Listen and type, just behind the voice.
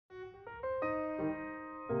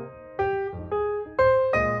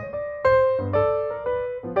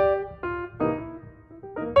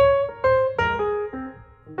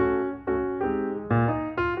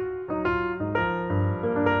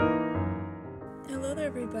Hello there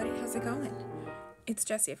everybody, how's it going? It's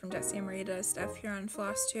Jessie from Jessie and Marie Does Stuff here on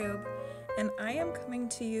FlossTube, and I am coming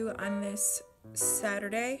to you on this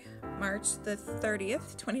Saturday, March the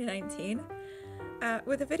 30th, 2019,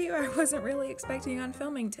 with a video I wasn't really expecting on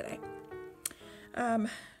filming today.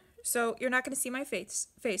 So you're not going to see my face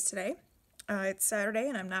today. It's Saturday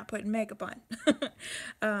and I'm not putting makeup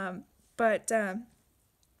on. But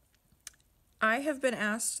I have been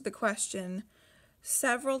asked the question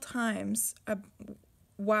several times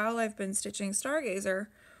while I've been stitching Stargazer,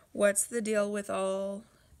 what's the deal with all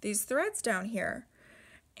these threads down here?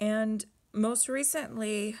 And most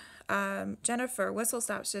recently, Jennifer, Whistle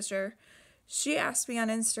Stop Stitcher, she asked me on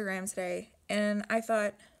Instagram today, and I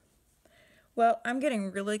thought, well, I'm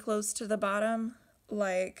getting really close to the bottom,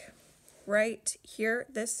 like right here.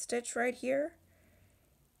 This stitch right here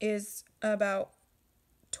is about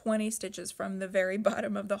 20 stitches from the very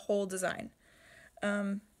bottom of the whole design.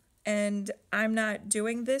 And I'm not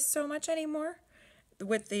doing this so much anymore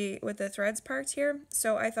with the threads parts here,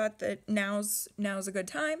 so I thought that now's a good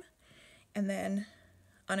time. And then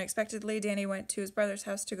unexpectedly Danny went to his brother's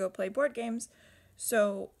house to go play board games,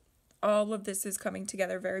 so all of this is coming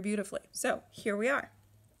together very beautifully. So here we are.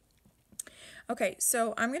 Okay,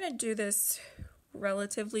 so I'm gonna do this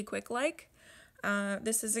relatively quick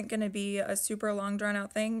this isn't gonna be a super long drawn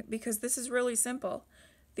out thing because this is really simple.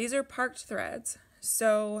 These are parked threads.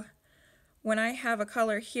 So when I have a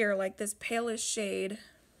color here, like this palest shade,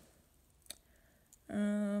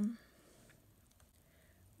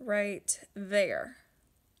 right there,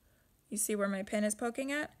 you see where my pin is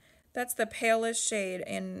poking at? That's the palest shade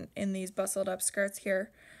in these bustled up skirts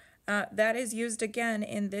here. That is used again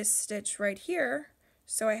in this stitch right here,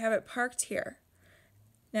 so I have it parked here.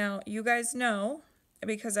 Now, you guys know,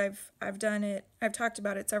 because I've talked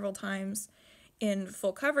about it several times in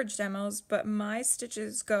full coverage demos, but my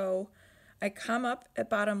stitches go, I come up at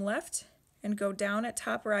bottom left and go down at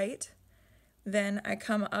top right, then I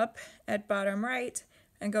come up at bottom right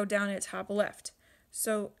and go down at top left.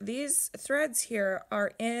 So these threads here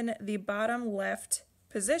are in the bottom left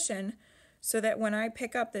position so that when I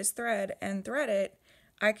pick up this thread and thread it,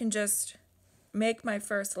 I can just make my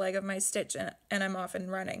first leg of my stitch and I'm off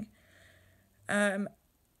and running. The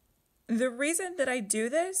reason that I do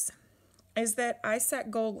this is that I set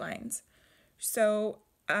goal lines. So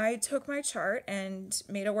I took my chart and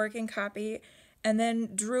made a working copy and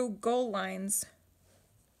then drew goal lines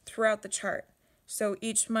throughout the chart. So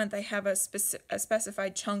each month I have a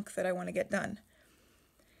specified chunk that I want to get done.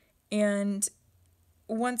 And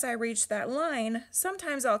once I reach that line,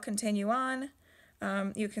 sometimes I'll continue on.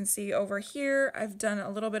 You can see over here, I've done a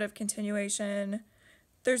little bit of continuation.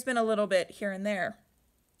 There's been a little bit here and there.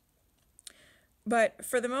 But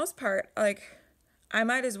for the most part, like, I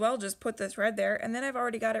might as well just put the thread there and then I've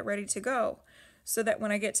already got it ready to go. So that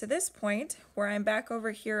when I get to this point where I'm back over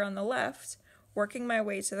here on the left, working my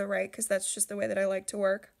way to the right, because that's just the way that I like to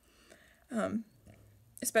work,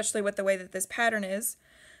 especially with the way that this pattern is,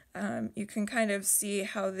 you can kind of see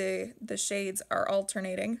how the shades are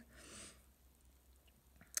alternating.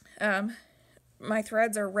 My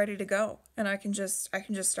threads are ready to go and I can just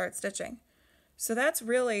start stitching. So that's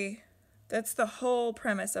the whole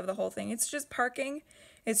premise of the whole thing. It's just parking.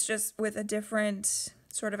 It's just with a different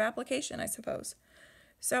sort of application, I suppose.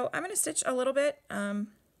 So I'm going to stitch a little bit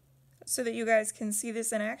so that you guys can see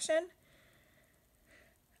this in action.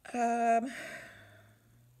 I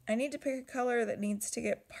need to pick a color that needs to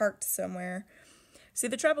get parked somewhere. See,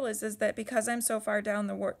 the trouble is that because I'm so far down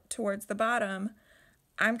towards the bottom,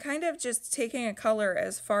 I'm kind of just taking a color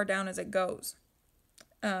as far down as it goes.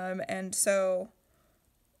 And so,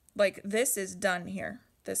 like, this is done here.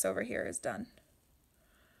 This over here is done.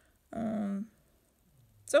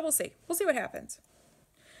 So we'll see. We'll see what happens.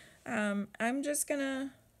 I'm just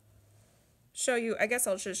gonna show you, I guess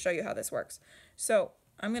I'll just show you how this works. So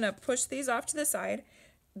I'm gonna push these off to the side.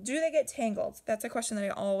 Do they get tangled? That's a question that I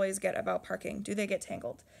always get about parking. Do they get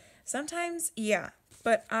tangled? Sometimes, yeah,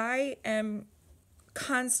 but I am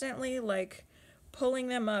constantly like pulling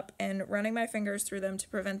them up and running my fingers through them to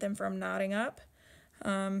prevent them from knotting up.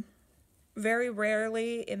 Very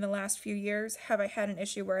rarely in the last few years have I had an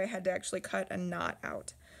issue where I had to actually cut a knot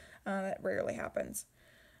out. That rarely happens.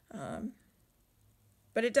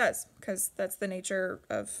 But it does, because that's the nature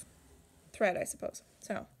of thread, I suppose.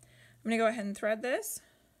 So I'm going to go ahead and thread this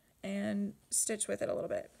and stitch with it a little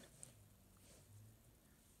bit.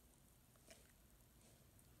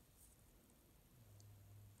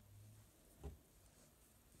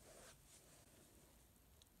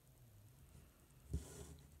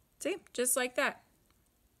 See, just like that.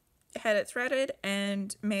 Had it threaded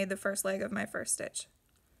and made the first leg of my first stitch.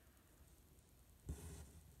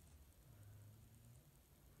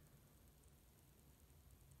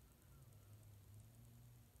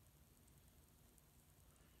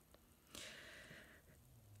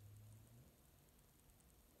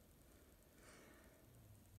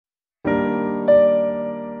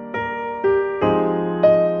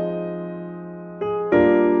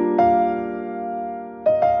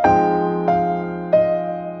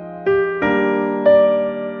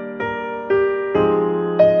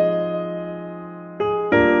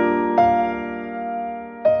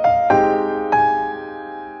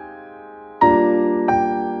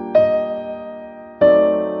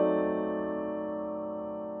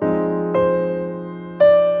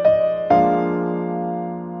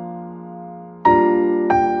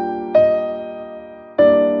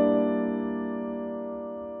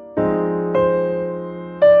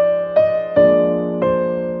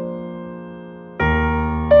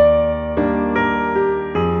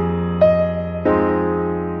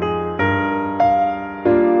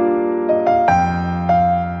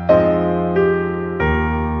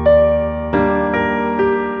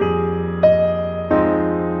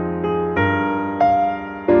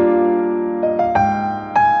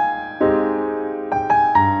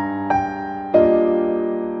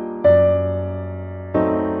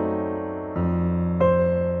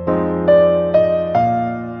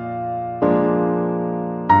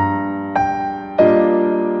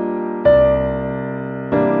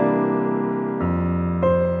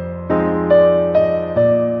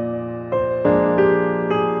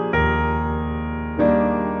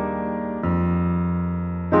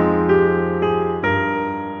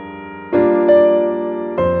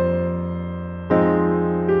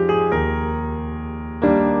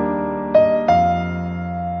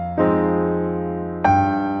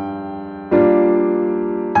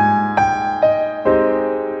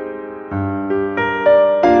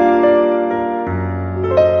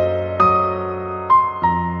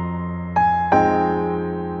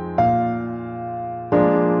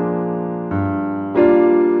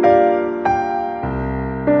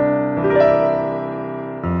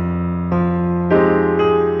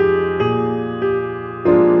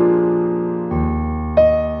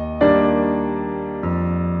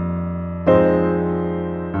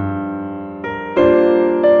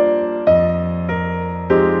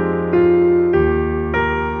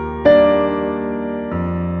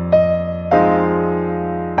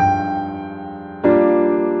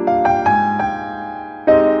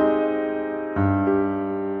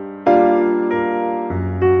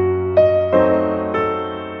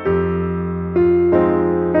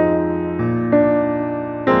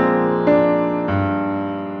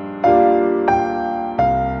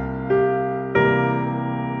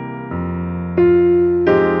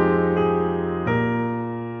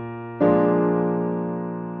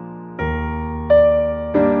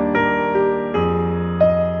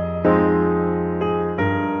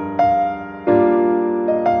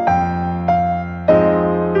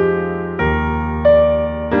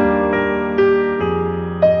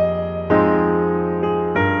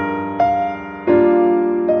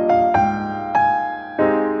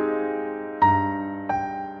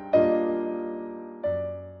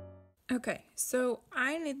 So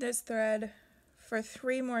I need this thread for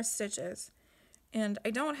 3 more stitches, and I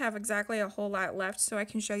don't have exactly a whole lot left, so I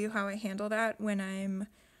can show you how I handle that when I'm,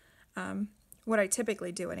 what I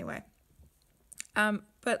typically do anyway.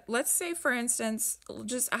 But let's say, for instance,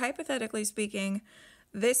 just hypothetically speaking,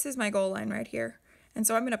 this is my goal line right here, and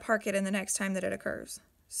so I'm going to park it in the next time that it occurs.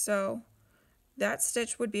 So that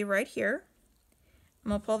stitch would be right here.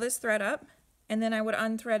 I'm going to pull this thread up, and then I would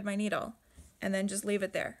unthread my needle, and then just leave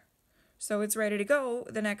it there. So it's ready to go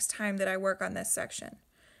the next time that I work on this section.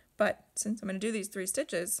 But since I'm going to do these 3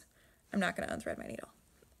 stitches, I'm not going to unthread my needle.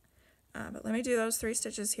 But let me do those 3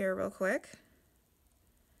 stitches here real quick.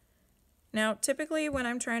 Now, typically when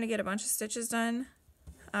I'm trying to get a bunch of stitches done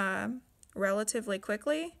relatively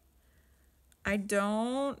quickly, I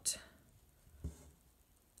don't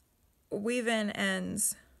weave in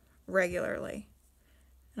ends regularly.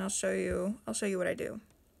 And I'll show you what I do.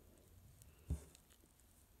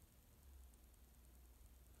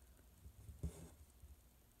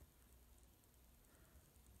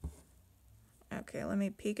 Okay, let me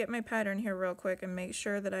peek at my pattern here real quick and make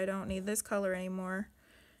sure that I don't need this color anymore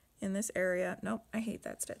in this area. Nope, I hate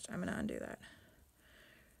that stitch. I'm going to undo that.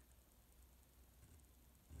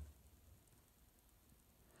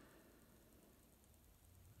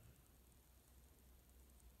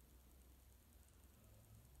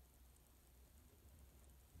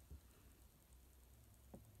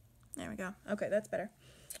 There we go. Okay, that's better.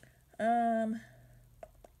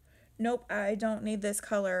 Nope, I don't need this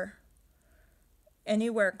color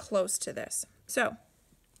anywhere close to this. So,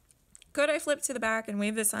 could I flip to the back and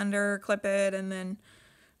weave this under, clip it, and then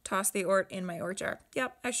toss the ort in my ort jar?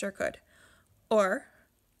 Yep, I sure could. Or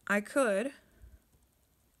I could,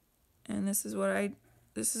 and this is what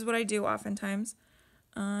I do oftentimes.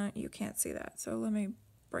 You can't see that, so let me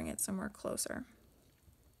bring it somewhere closer.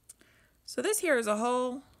 So this here is a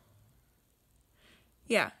hole.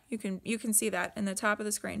 Yeah, you can see that in the top of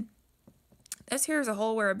the screen. This here is a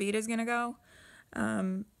hole where a bead is going to go.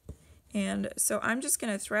 And so I'm just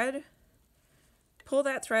going to pull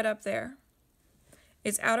that thread up there.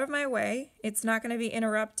 It's out of my way. It's not going to be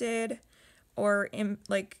interrupted, or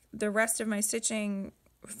like the rest of my stitching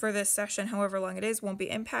for this session, however long it is, won't be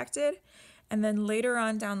impacted. And then later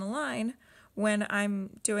on down the line, when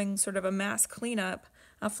I'm doing sort of a mass cleanup,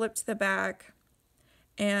 I'll flip to the back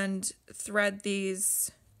and thread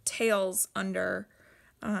these tails under,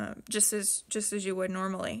 just as you would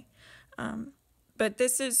normally. But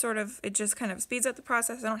this is sort of, it just kind of speeds up the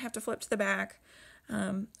process. I don't have to flip to the back.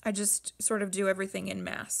 I just sort of do everything in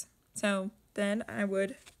mass. So then I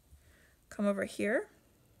would come over here.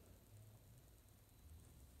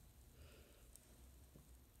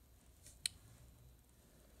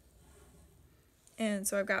 And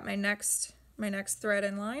so I've got my next thread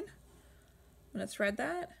in line. I'm going to thread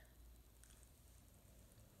that.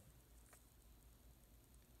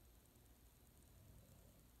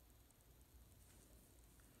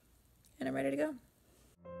 And I'm ready to go.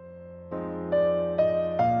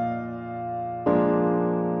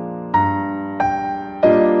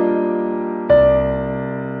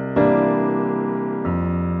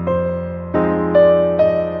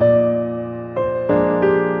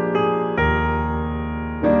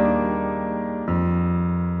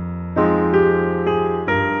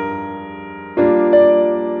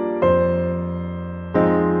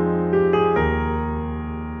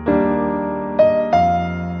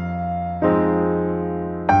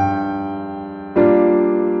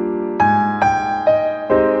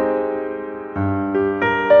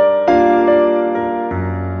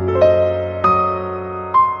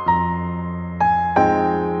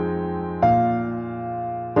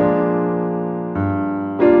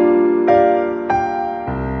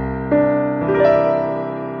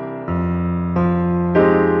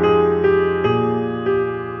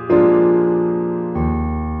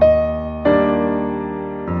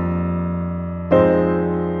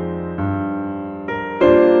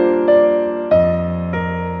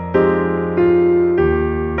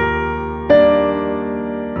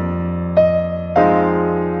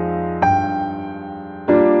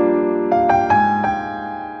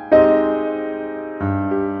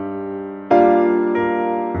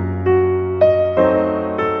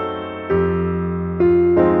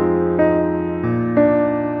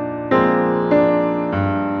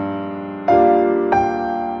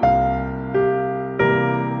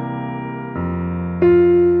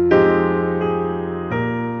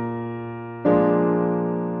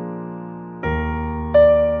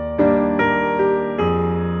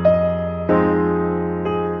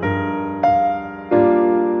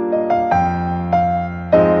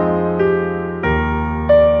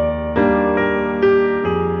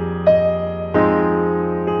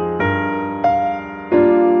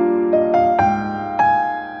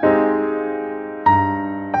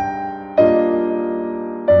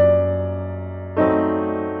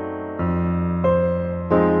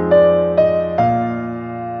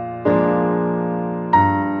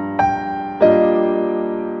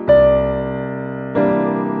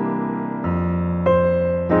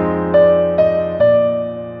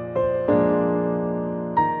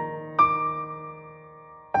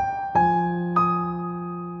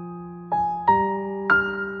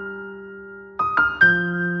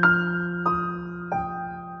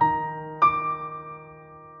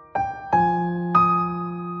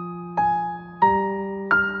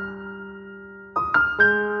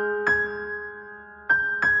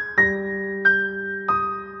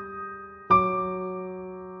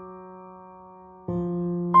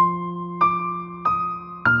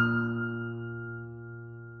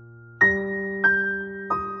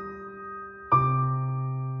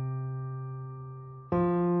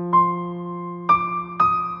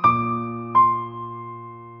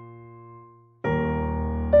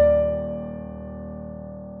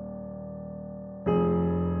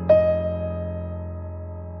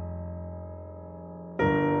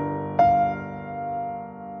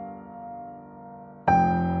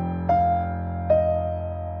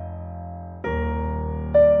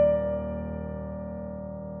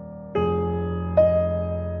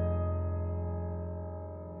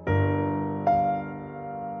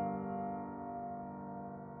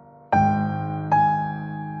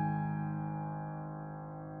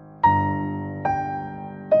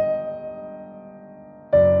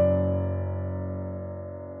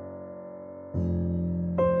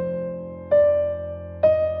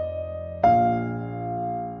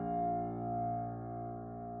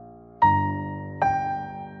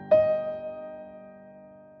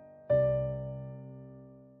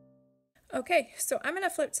 Okay, so I'm gonna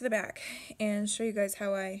flip to the back and show you guys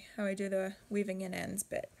how I do the weaving in ends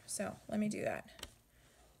bit. So let me do that.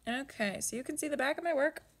 Okay, so you can see the back of my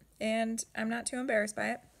work, and I'm not too embarrassed by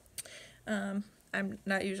it. I'm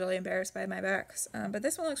not usually embarrassed by my backs, but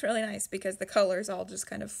this one looks really nice because the colors all just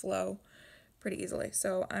kind of flow pretty easily.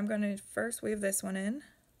 So I'm going to first weave this one in.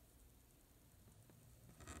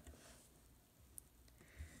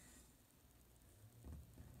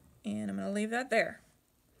 And I'm going to leave that there.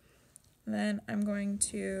 Then I'm going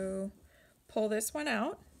to pull this one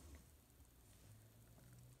out,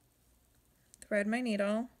 thread my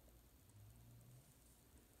needle,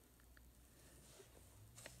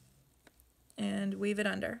 and weave it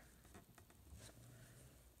under.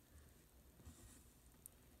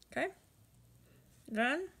 Okay,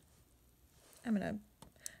 done. I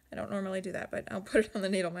don't normally do that, but I'll put it on the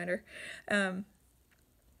needle minder.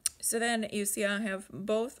 So then you see I have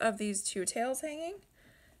both of these two tails hanging.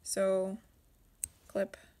 So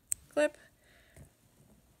clip, clip,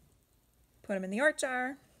 put them in the York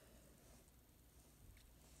jar.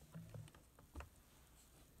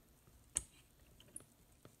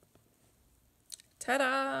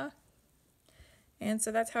 Ta-da! And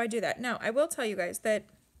so that's how I do that. Now, I will tell you guys that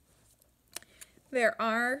there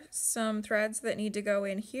are some threads that need to go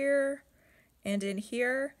in here and in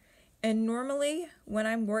here. And normally, when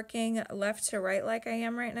I'm working left to right like I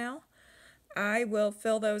am right now, I will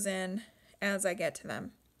fill those in as I get to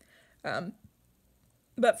them.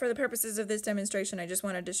 But for the purposes of this demonstration, I just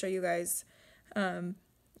wanted to show you guys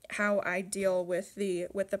how I deal with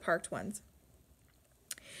the parked ones.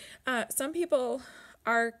 Some people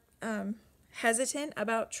are hesitant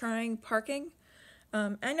about trying parking.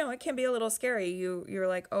 I know it can be a little scary. You're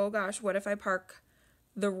like, oh gosh, what if I park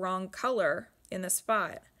the wrong color in the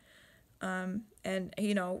spot? And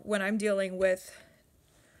you know, when I'm dealing with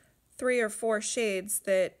 3 or 4 shades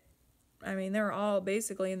that, I mean, they're all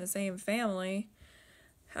basically in the same family,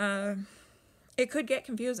 it could get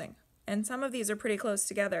confusing. And some of these are pretty close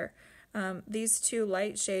together. These 2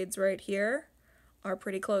 light shades right here are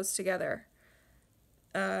pretty close together.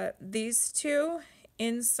 These 2,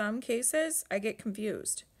 in some cases, I get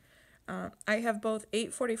confused. I have both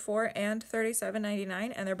 844 and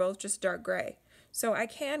 3799, and they're both just dark gray. So I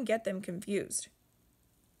can get them confused.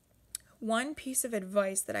 One piece of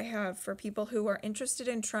advice that I have for people who are interested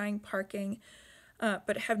in trying parking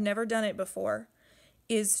but have never done it before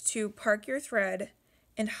is to park your thread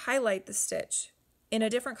and highlight the stitch in a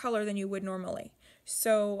different color than you would normally.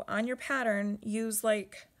 So on your pattern, use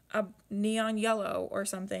like a neon yellow or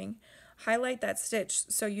something. Highlight that stitch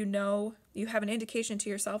so you know you have an indication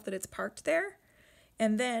to yourself that it's parked there,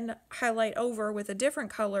 and then highlight over with a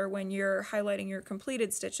different color when you're highlighting your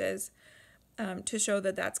completed stitches to show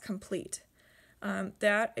that that's complete.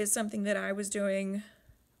 That is something that I was doing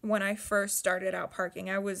when I first started out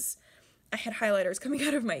parking. I had highlighters coming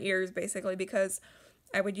out of my ears basically because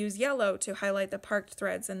I would use yellow to highlight the parked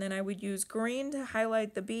threads, and then I would use green to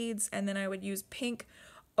highlight the beads, and then I would use pink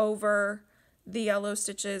over the yellow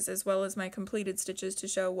stitches as well as my completed stitches to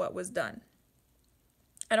show what was done.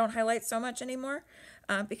 I don't highlight so much anymore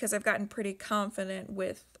because I've gotten pretty confident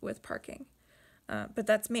with parking. But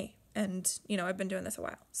that's me, and you know, I've been doing this a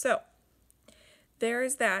while. So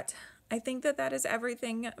there's that. I think that is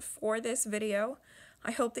everything for this video.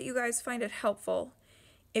 I hope that you guys find it helpful.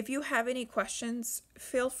 If you have any questions,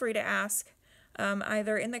 feel free to ask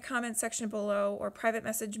either in the comment section below or private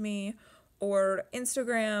message me or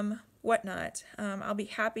Instagram, whatnot. I'll be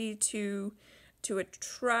happy to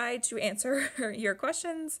try to answer your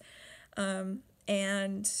questions.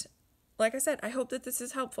 And like I said, I hope that this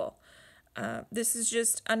is helpful. This is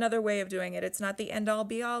just another way of doing it. It's not the end all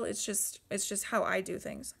be all. It's just how I do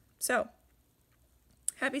things. So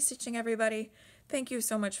happy stitching, everybody. Thank you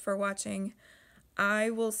so much for watching. I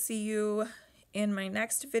will see you in my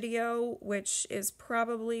next video, which is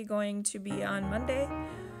probably going to be on Monday,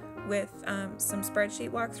 with some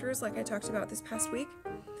spreadsheet walkthroughs like I talked about this past week.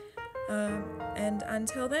 And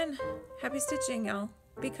until then, happy stitching, y'all.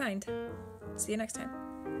 Be kind. See you next time.